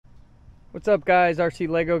What's up guys, RC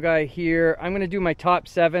Lego guy here. I'm going to do my top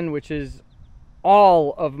 7, which is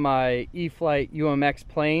all of my E-Flite UMX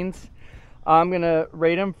planes. I'm going to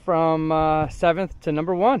rate them from 7th to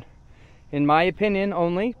number 1, in my opinion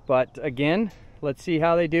only. But again, let's see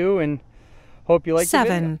how they do and hope you like 7.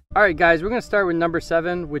 The video. Alright guys, we're going to start with number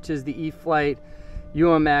 7, which is the E-Flite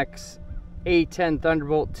UMX A10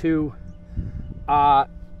 Thunderbolt 2.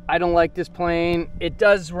 I don't like this plane. It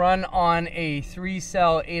does run on a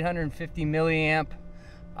 3-cell 850 milliamp.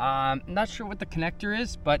 Not sure what the connector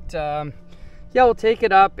is, but yeah, we'll take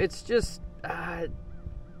it up. It's just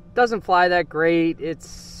doesn't fly that great.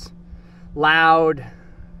 It's loud,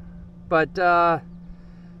 but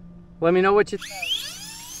let me know what you think.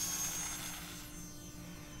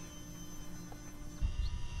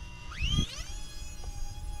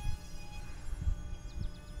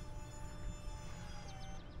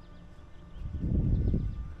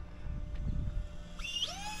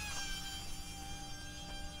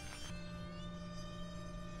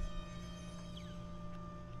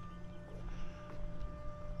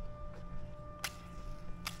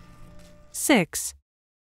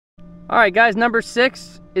 Alright guys, number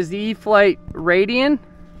 6 is the E-Flite UMX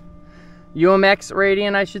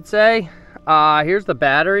Radian, I should say. Here's the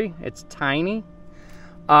battery. It's tiny.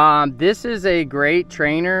 This is a great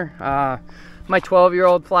trainer. My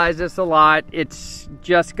 12-year-old flies this a lot. It's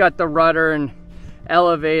just got the rudder and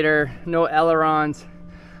elevator, no ailerons.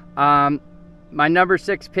 My number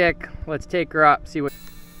 6 pick, let's take her up, see what...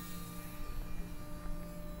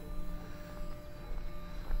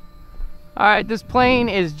 Alright, this plane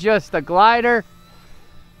is just a glider.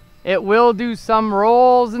 It will do some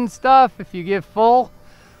rolls and stuff if you give full,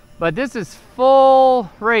 but this is full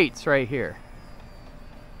rates right here.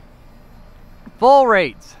 Full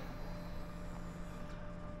rates.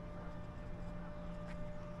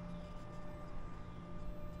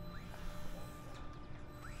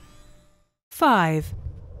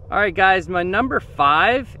 Alright guys, my number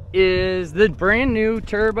 5 is the brand new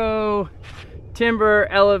turbo Timber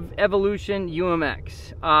Evolution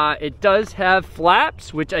UMX. It does have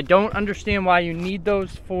flaps, which I don't understand why you need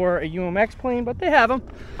those for a UMX plane, but they have them.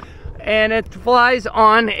 And it flies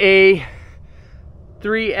on a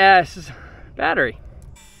 3S battery.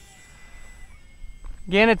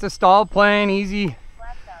 Again, it's a stall plane, easy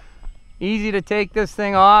to take this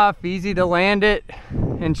thing off, easy to land it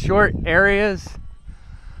in short areas.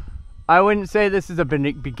 I wouldn't say this is a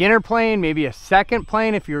beginner plane, maybe a second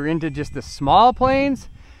plane if you're into just the small planes.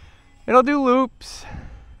 It'll do loops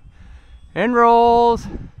and rolls.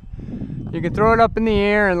 You can throw it up in the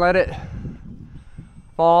air and let it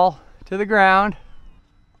fall to the ground.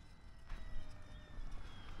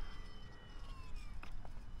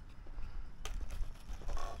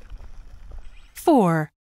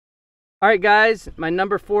 Alright guys, my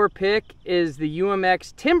number 4 pick is the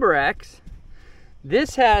UMX Timber X.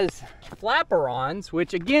 This has flapperons,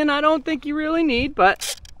 which again, I don't think you really need,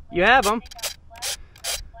 but you have them.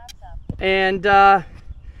 And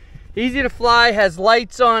easy to fly, has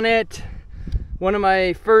lights on it. One of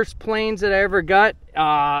my first planes that I ever got.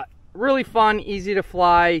 Really fun, easy to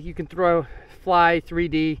fly. You can fly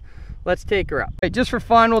 3D. Let's take her up. Right, just for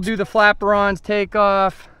fun, we'll do the flapperons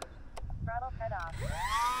takeoff.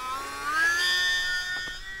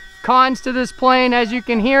 Cons to this plane, as you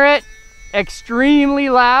can hear it, extremely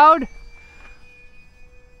loud,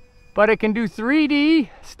 but it can do 3D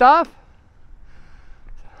stuff.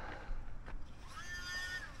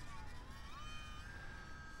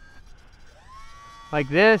 Like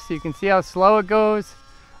this, you can see how slow it goes.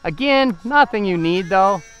 Again, nothing you need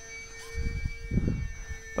though.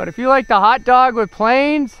 But if you like the hot dog with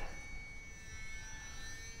planes,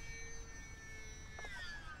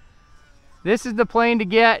 this is the plane to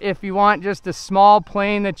get if you want just a small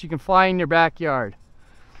plane that you can fly in your backyard.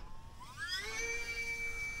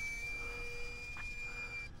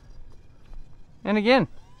 And again,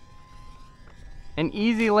 an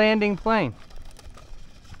easy landing plane.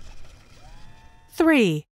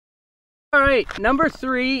 3. Alright, number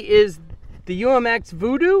 3 is the UMX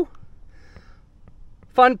Voodoo.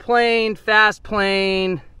 Fun plane, fast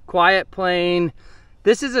plane, quiet plane.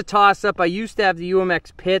 This is a toss-up. I used to have the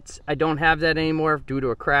UMX Pits. I don't have that anymore due to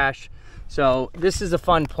a crash. So this is a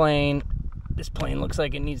fun plane. This plane looks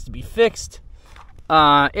like it needs to be fixed.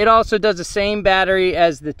 It also does the same battery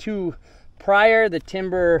as the 2 prior, the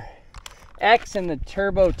Timber X and the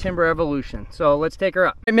Turbo Timber Evolution. So let's take her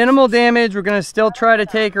up. Minimal damage. We're going to still try to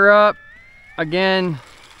take her up. Again,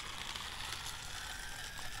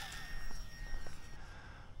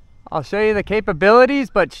 I'll show you the capabilities,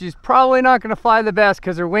 but she's probably not going to fly the best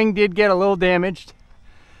because her wing did get a little damaged.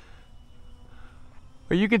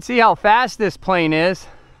 But you can see how fast this plane is.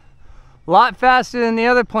 A lot faster than the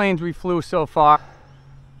other planes we flew so far.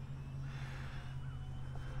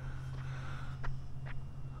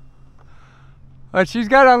 But she's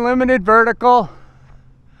got unlimited vertical.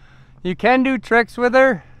 You can do tricks with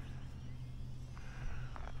her.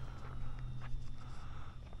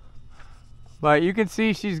 But you can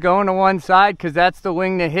see she's going to one side because that's the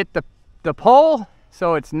wing that hit the pole.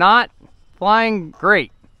 So it's not flying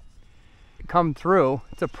great. Come through.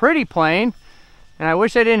 It's a pretty plane. And I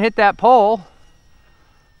wish I didn't hit that pole.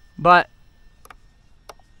 But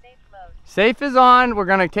safe is on. We're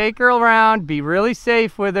going to take her around. Be really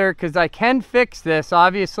safe with her because I can fix this.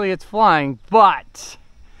 Obviously it's flying. But,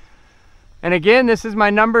 and again, this is my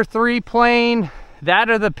number 3 plane. That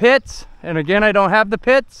are the pits. And again, I don't have the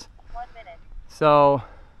pits. So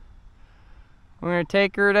we're going to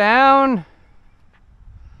take her down.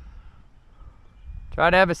 Try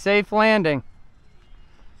to have a safe landing.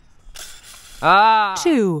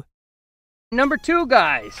 2. Number 2,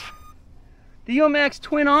 guys. The UMX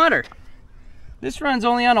Twin Otter. This runs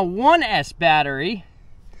only on a 1S battery.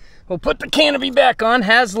 We'll put the canopy back on.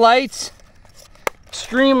 Has lights.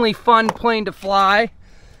 Extremely fun plane to fly.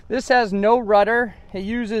 This has no rudder. It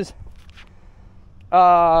uses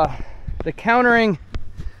the countering,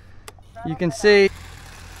 you can see,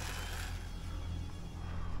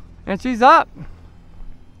 and she's up.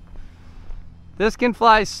 This can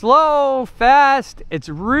fly slow, fast. It's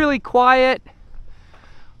really quiet.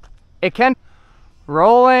 It can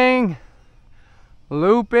rolling,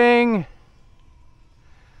 looping,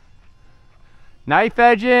 knife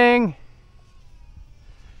edging.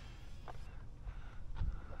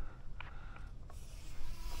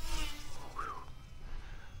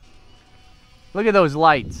 Look at those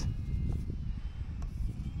lights.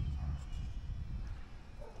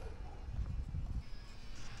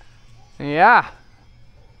 Yeah.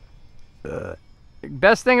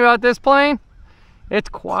 Best thing about this plane, it's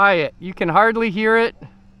quiet. You can hardly hear it.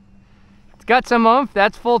 It's got some oomph.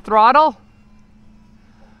 That's full throttle.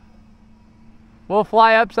 We'll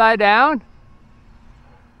fly upside down.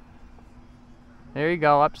 There you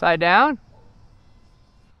go, upside down.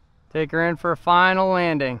 Take her in for a final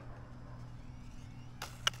landing.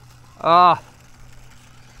 Ah.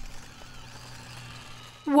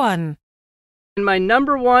 1. And my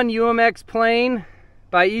number 1 UMX plane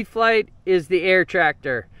by E-Flite is the Air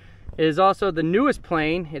Tractor. It is also the newest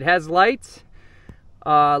plane. It has lights.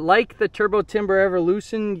 Like the Turbo Timber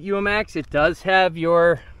Evolution UMX, it does have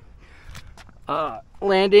your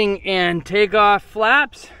landing and takeoff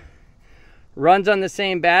flaps. Runs on the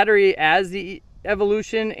same battery as the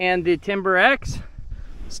Evolution and the Timber X.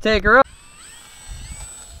 Let's take her up.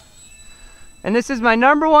 And this is my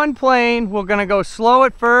number 1 plane. We're gonna go slow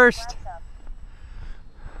at first.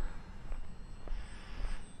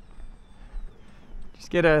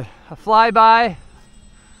 Just get a flyby.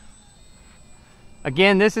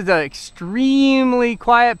 Again, this is an extremely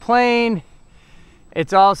quiet plane.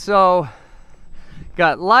 It's also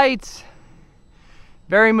got lights,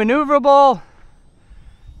 very maneuverable,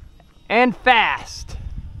 and fast.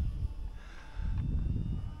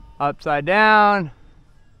 Upside down.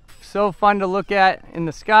 So fun to look at in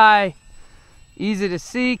the sky. Easy to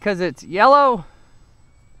see because it's yellow.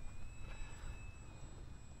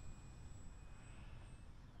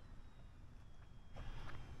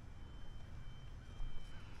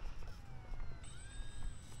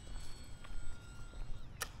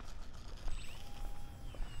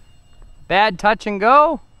 Bad touch and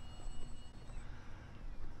go.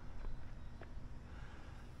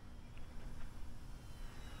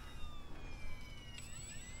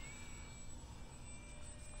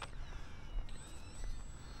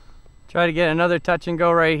 Try to get another touch and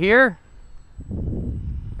go right here.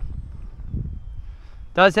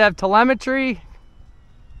 Does have telemetry.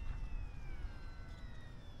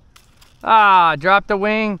 Ah, dropped the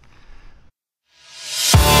wing.